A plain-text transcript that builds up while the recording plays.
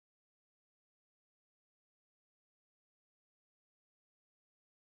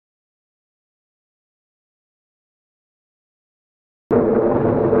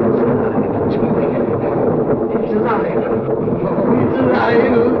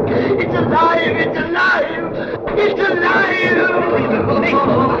It's alive! It's alive!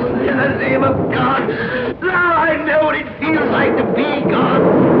 Oh, in the name of God! Now I know what it feels like to be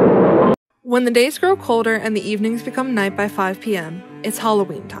God! When the days grow colder and the evenings become night by 5 p.m., it's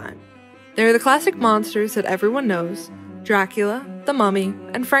Halloween time. There are the classic monsters that everyone knows: Dracula, the Mummy,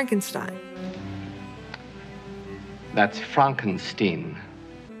 and Frankenstein. That's Frankenstein.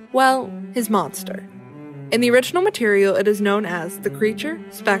 Well, his monster. In the original material, it is known as the creature,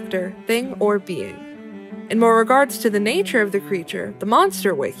 specter, thing, or being. In more regards to the nature of the creature, the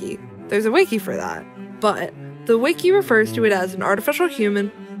Monster Wiki, there's a wiki for that, but the wiki refers to it as an artificial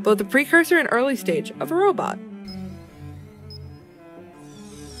human, both a precursor and early stage of a robot.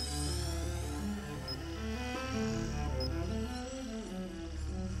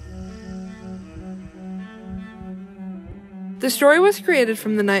 The story was created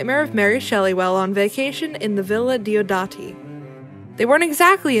from the nightmare of Mary Shelley while on vacation in the Villa Diodati. They weren't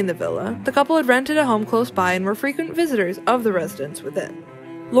exactly in the villa. The couple had rented a home close by and were frequent visitors of the residence within.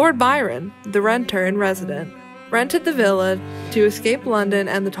 Lord Byron, the renter and resident, rented the villa to escape London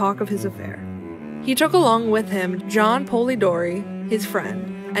and the talk of his affair. He took along with him John Polidori, his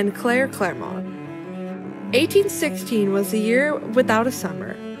friend, and Claire Claremont. 1816 was the year without a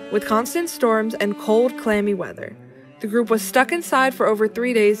summer, with constant storms and cold, clammy weather. The group was stuck inside for over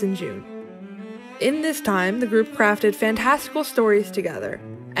 3 days in June. In this time, the group crafted fantastical stories together,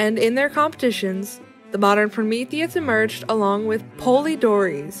 and in their competitions, the modern Prometheus emerged along with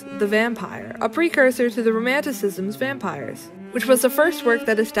Polidori's The Vampire, a precursor to the Romanticism's vampires, which was the first work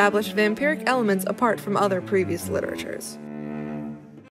that established vampiric elements apart from other previous literatures.